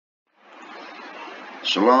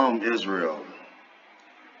Shalom, Israel.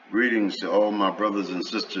 Greetings to all my brothers and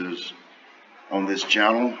sisters on this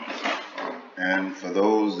channel. And for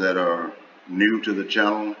those that are new to the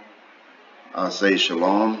channel, I say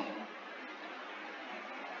shalom.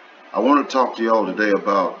 I want to talk to y'all today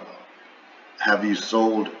about, have you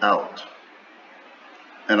sold out?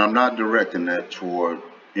 And I'm not directing that toward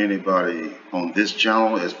anybody on this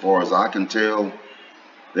channel. As far as I can tell,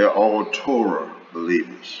 they're all Torah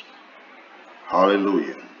believers.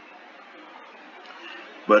 Hallelujah.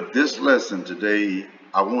 But this lesson today,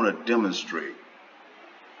 I want to demonstrate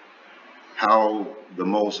how the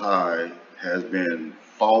Most High has been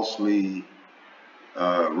falsely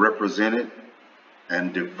represented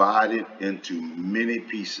and divided into many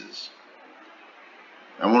pieces.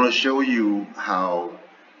 I want to show you how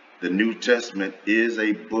the New Testament is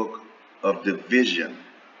a book of division.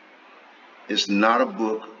 It's not a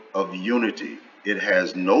book of unity. It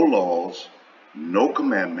has no laws, no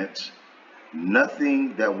commandments,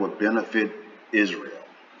 nothing that would benefit Israel.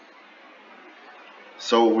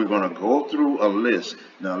 So we're going to go through a list.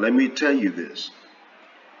 Now let me tell you this.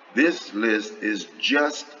 This list is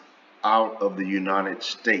just out of the United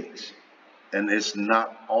States, and it's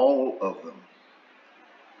not all of them.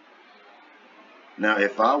 Now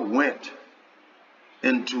if I went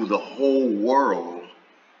into the whole world,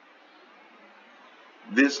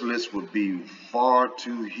 this list would be far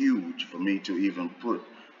too huge for me to even put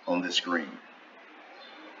on the screen.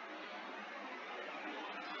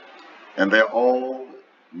 And they're all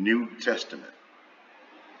New Testament,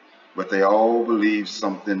 but they all believe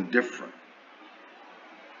something different.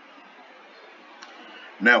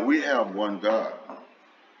 Now we have one God.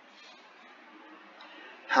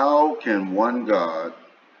 How can one God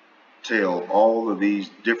tell all of these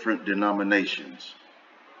different denominations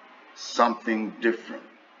something different?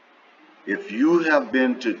 If you have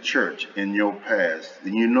been to church in your past,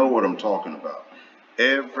 then you know what I'm talking about.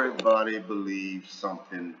 Everybody believes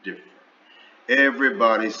something different.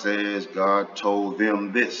 Everybody says God told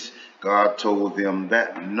them this, God told them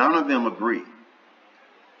that. None of them agree.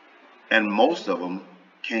 And most of them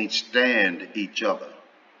can't stand each other.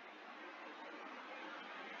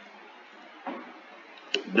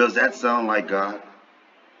 Does that sound like God?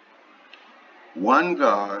 One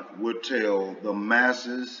God would tell the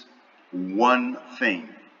masses one thing.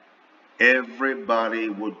 Everybody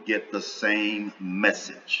would get the same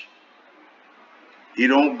message. He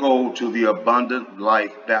don't go to the Abundant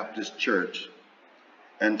Life Baptist Church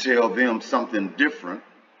and tell them something different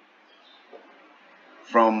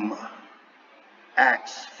from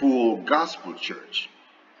Acts Full Gospel Church.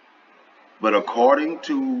 But according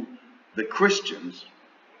to the Christians,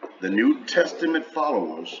 the New Testament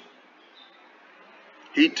followers,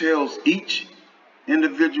 he tells each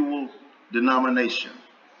individual denomination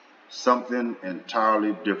something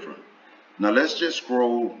entirely different. Now let's just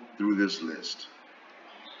scroll through this list.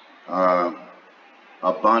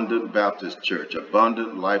 Abundant Baptist Church,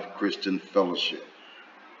 Abundant Life Christian Fellowship,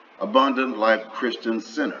 Abundant Life Christian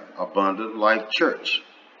Center, Abundant Life Church,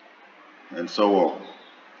 and so on.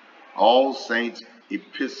 All Saints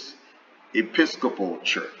Episcopal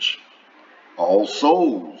Church, All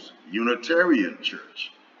Souls Unitarian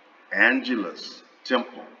Church, Angelus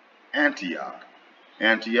Temple, Antioch,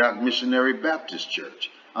 Antioch Missionary Baptist Church.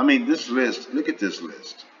 I mean, this list, look at this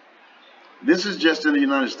list. This is just in the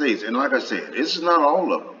United States. And like I said, this is not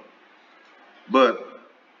all of them. But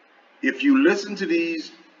if you listen to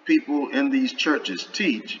these people in these churches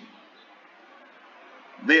teach,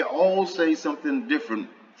 they all say something different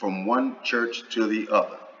from one church to the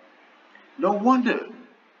other. No wonder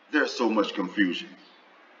there's so much confusion.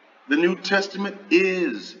 The New Testament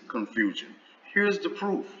is confusion. Here's the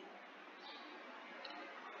proof.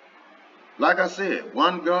 Like I said,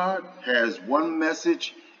 one God has one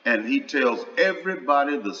message, and he tells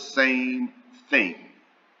everybody the same thing.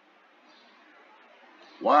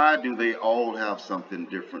 Why do they all have something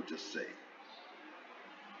different to say?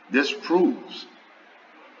 This proves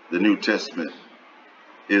the New Testament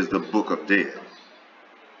is the book of death.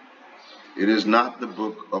 It is not the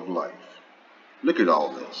book of life. Look at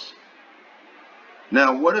all this.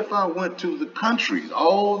 Now, what if I went to the countries,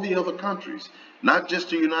 all the other countries, not just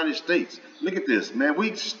the United States? Look at this, man,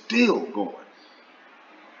 we still going.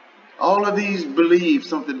 All of these believe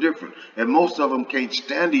something different, and most of them can't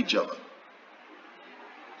stand each other.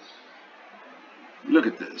 Look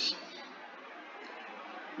at this.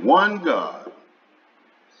 One God,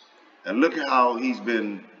 and look at how he's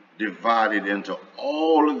been divided into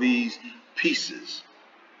all of these pieces.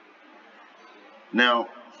 Now,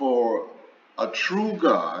 for a true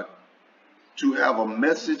God to have a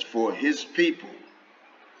message for his people,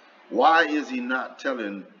 Why is he not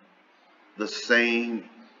telling the same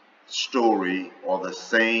story or the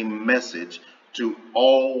same message to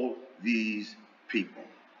all these people?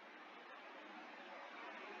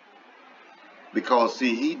 Because,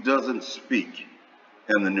 see, he doesn't speak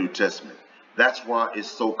in the New Testament. That's why it's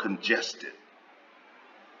so congested,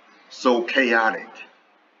 so chaotic,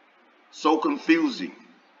 so confusing,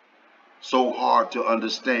 so hard to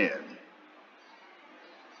understand.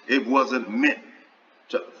 It wasn't meant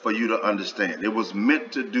for you to understand. It was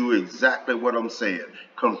meant to do exactly what I'm saying: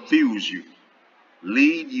 confuse you,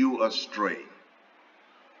 lead you astray.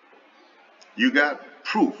 You got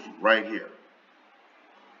proof right here.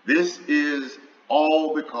 This is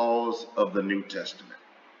all because of the New Testament.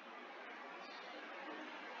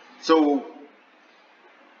 So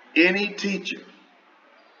any teacher,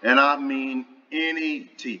 and I mean any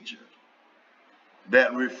teacher,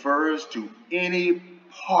 that refers to any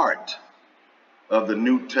part of the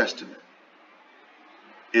New Testament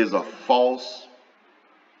is a false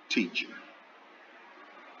teacher.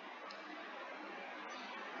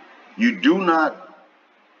 You do not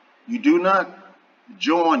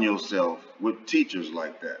join yourself with teachers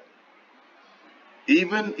like that.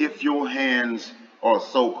 Even if your hands are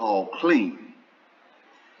so-called clean.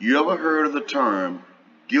 You ever heard of the term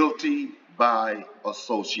guilty by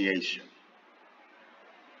association?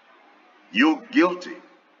 You're guilty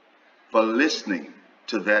for listening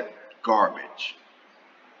to that garbage.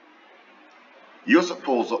 You're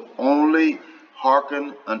supposed to only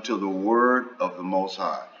hearken unto the word of the Most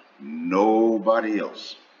High, nobody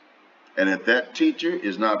else. And if that teacher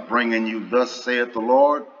is not bringing you thus saith the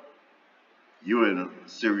Lord, you're in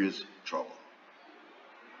serious trouble.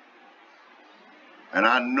 And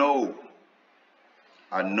I know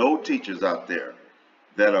teachers out there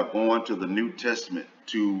that are going to the New Testament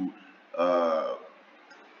to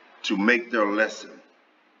make their lesson.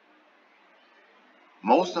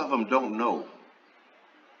 Most of them don't know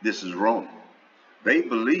this is wrong. They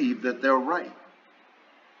believe that they're right.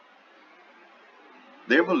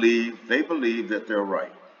 They believe that they're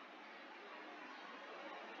right.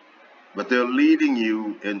 But they're leading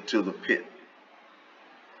you into the pit.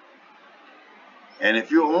 And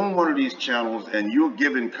if you're on one of these channels and you're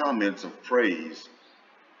giving comments of praise,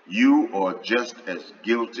 you are just as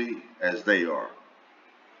guilty as they are.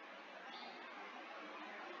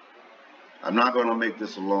 I'm not going to make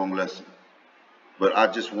this a long lesson, but I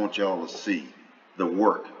just want y'all to see the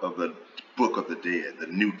work of the Book of the Dead, the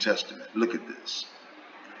New Testament. Look at this.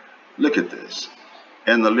 Look at this.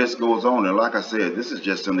 And the list goes on. And like I said, this is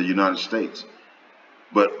just in the United States.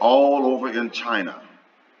 But all over in China,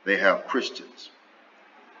 they have Christians.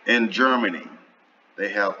 In Germany, they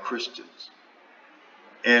have Christians.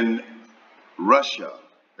 In Russia,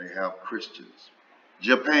 they have Christians.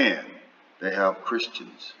 Japan, they have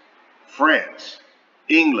Christians. France,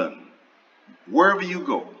 England, wherever you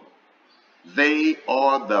go, they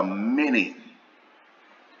are the many.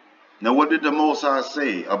 Now, what did the Most High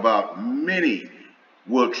say about many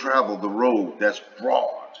will travel the road that's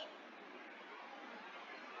broad,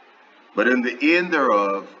 but in the end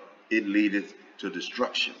thereof it leadeth to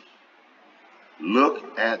destruction?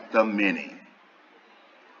 Look at the many.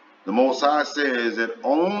 The Most High says that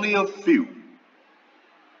only a few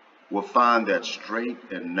will find that straight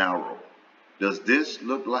and narrow. Does this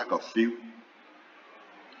look like a few?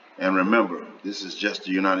 And remember, this is just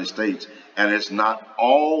the United States, and it's not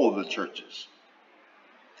all of the churches,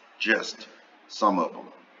 just some of them.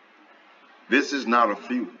 This is not a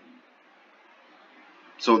few.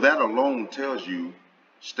 So that alone tells you,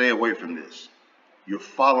 stay away from this. You're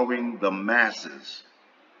following the masses.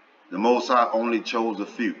 The Most High only chose a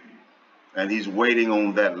few, and he's waiting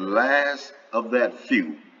on that last of that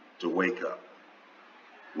few to wake up.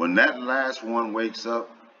 When that last one wakes up,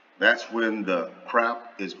 that's when the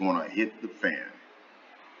crap is going to hit the fan,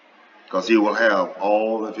 because he will have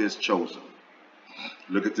all of his chosen.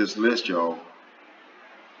 Look at this list, y'all.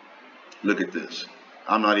 Look at this.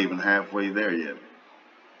 I'm not even halfway there yet.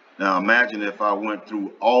 Now imagine if I went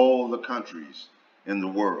through all the countries in the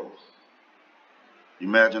world.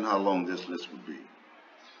 Imagine how long this list would be.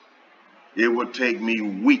 It would take me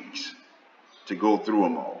weeks to go through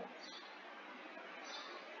them all.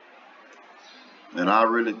 And I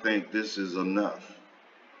really think this is enough.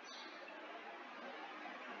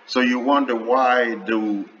 So you wonder, why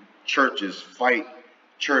do churches fight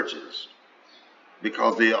churches?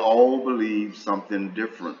 Because they all believe something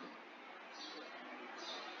different.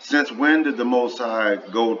 Since when did the Most High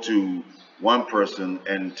go to one person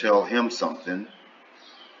and tell him something,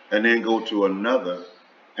 and then go to another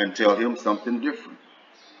and tell him something different?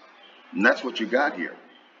 And that's what you got here.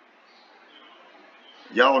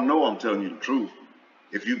 Y'all know I'm telling you the truth.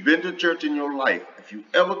 If you've been to church in your life, if you've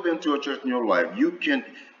ever been to a church in your life, you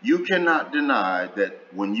cannot deny that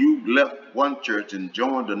when you left one church and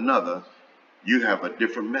joined another, you have a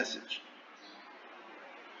different message.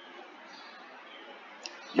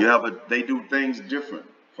 They do things different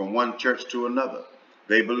from one church to another.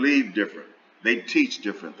 They believe different. They teach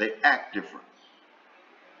different. They act different.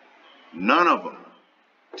 None of them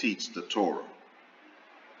teach the Torah.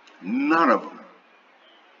 None of them.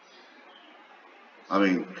 I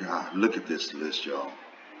mean, God, look at this list, y'all.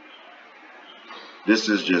 This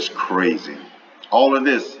is just crazy. All of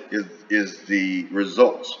this is the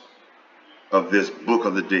results of this Book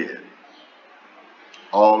of the Dead.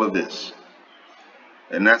 All of this.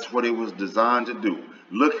 And that's what it was designed to do.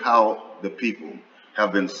 Look how the people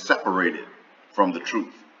have been separated from the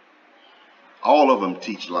truth. All of them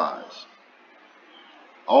teach lies.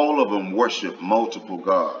 All of them worship multiple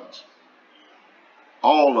gods.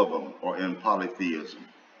 All of them are in polytheism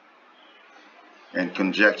and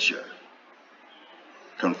conjecture,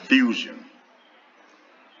 confusion.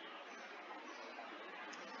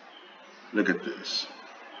 Look at this.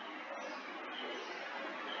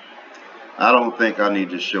 I don't think I need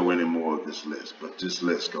to show any more of this list, but this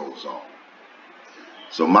list goes on.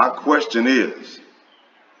 So my question is,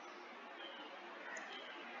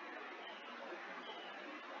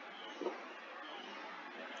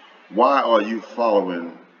 why are you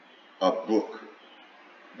following a book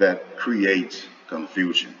that creates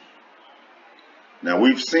confusion? Now,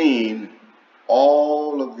 we've seen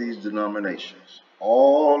all of these denominations,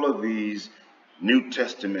 all of these New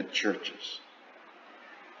Testament churches,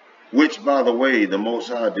 which, by the way, the Most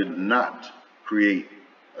High did not create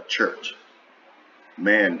a church.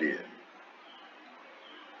 Man did.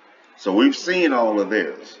 So we've seen all of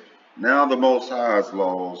this. Now the Most High's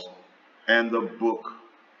laws and the book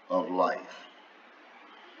of life,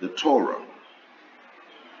 the Torah.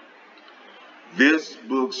 This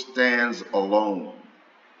book stands alone,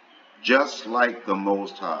 just like the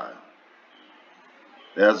Most High.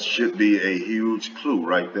 That should be a huge clue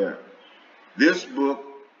right there. This book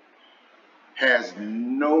has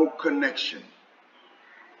no connection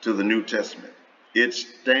to the New Testament. It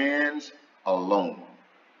stands alone,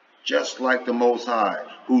 just like the Most High,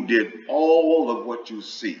 who did all of what you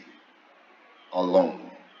see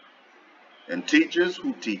alone. And teachers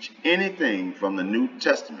who teach anything from the New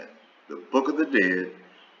Testament, the Book of the Dead,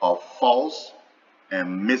 are false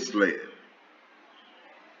and misled.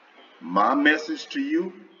 My message to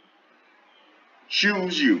you,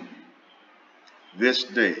 choose you this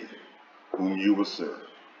day whom you will serve.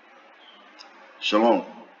 Shalom.